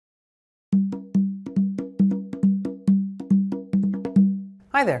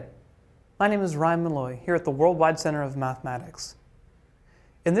Hi there, my name is Ryan Malloy here at the Worldwide Center of Mathematics.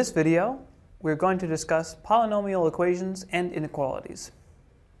 In this video, we're going to discuss polynomial equations and inequalities.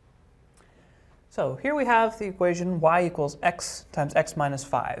 So here we have the equation y equals x times x minus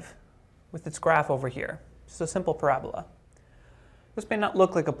 5 with its graph over here. It's a simple parabola. This may not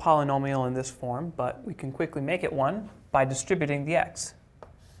look like a polynomial in this form, but we can quickly make it one by distributing the x.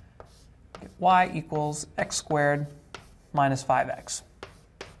 Y equals x squared minus 5x,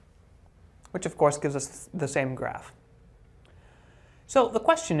 which of course gives us the same graph. So the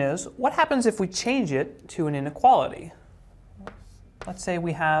question is, what happens if we change it to an inequality? Let's say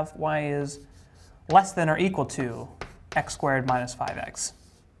we have y is less than or equal to x squared minus 5x.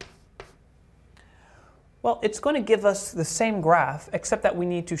 Well, it's going to give us the same graph, except that we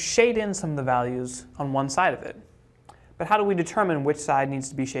need to shade in some of the values on one side of it. But how do we determine which side needs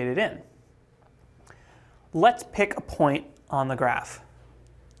to be shaded in? Let's pick a point on the graph.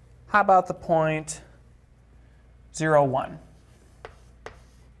 How about the point 0, 1?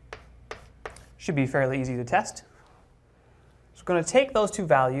 Should be fairly easy to test. So we're going to take those two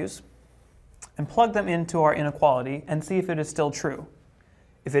values and plug them into our inequality and see if it is still true.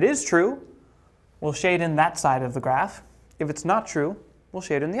 If it is true, we'll shade in that side of the graph. If it's not true, we'll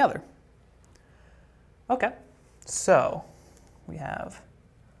shade in the other. Okay, so we have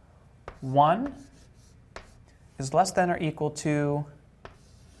 1 is less than or equal to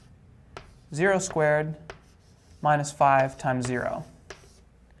 0 squared minus 5 times 0.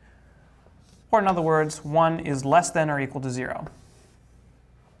 Or in other words, 1 is less than or equal to 0.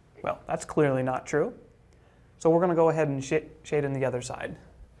 Well, that's clearly not true. So we're going to go ahead and shade in the other side.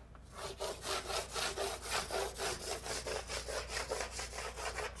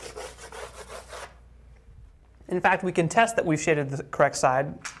 In fact, we can test that we've shaded the correct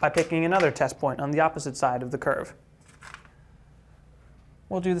side by picking another test point on the opposite side of the curve.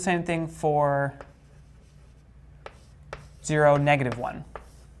 We'll do the same thing for 0, negative 1.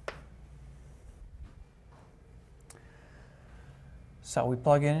 So we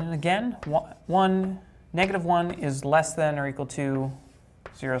plug it in again. Negative 1 is less than or equal to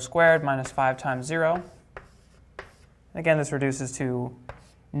 0 squared minus 5 times 0. Again, this reduces to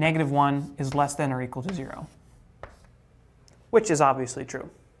negative 1 is less than or equal to 0, which is obviously true.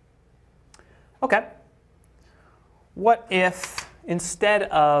 Okay. What if instead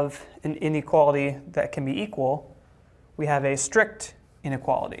of an inequality that can be equal, we have a strict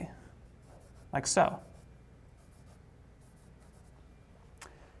inequality, like so?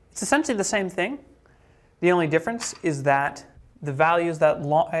 It's essentially the same thing. The only difference is that the values that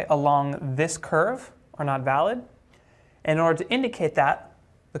lie along this curve are not valid. And in order to indicate that,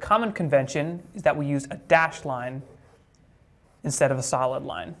 the common convention is that we use a dashed line instead of a solid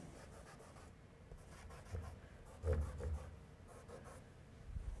line.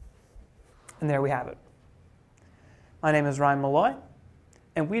 And there we have it. My name is Ryan Malloy,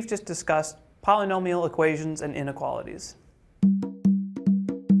 and we've just discussed polynomial equations and inequalities.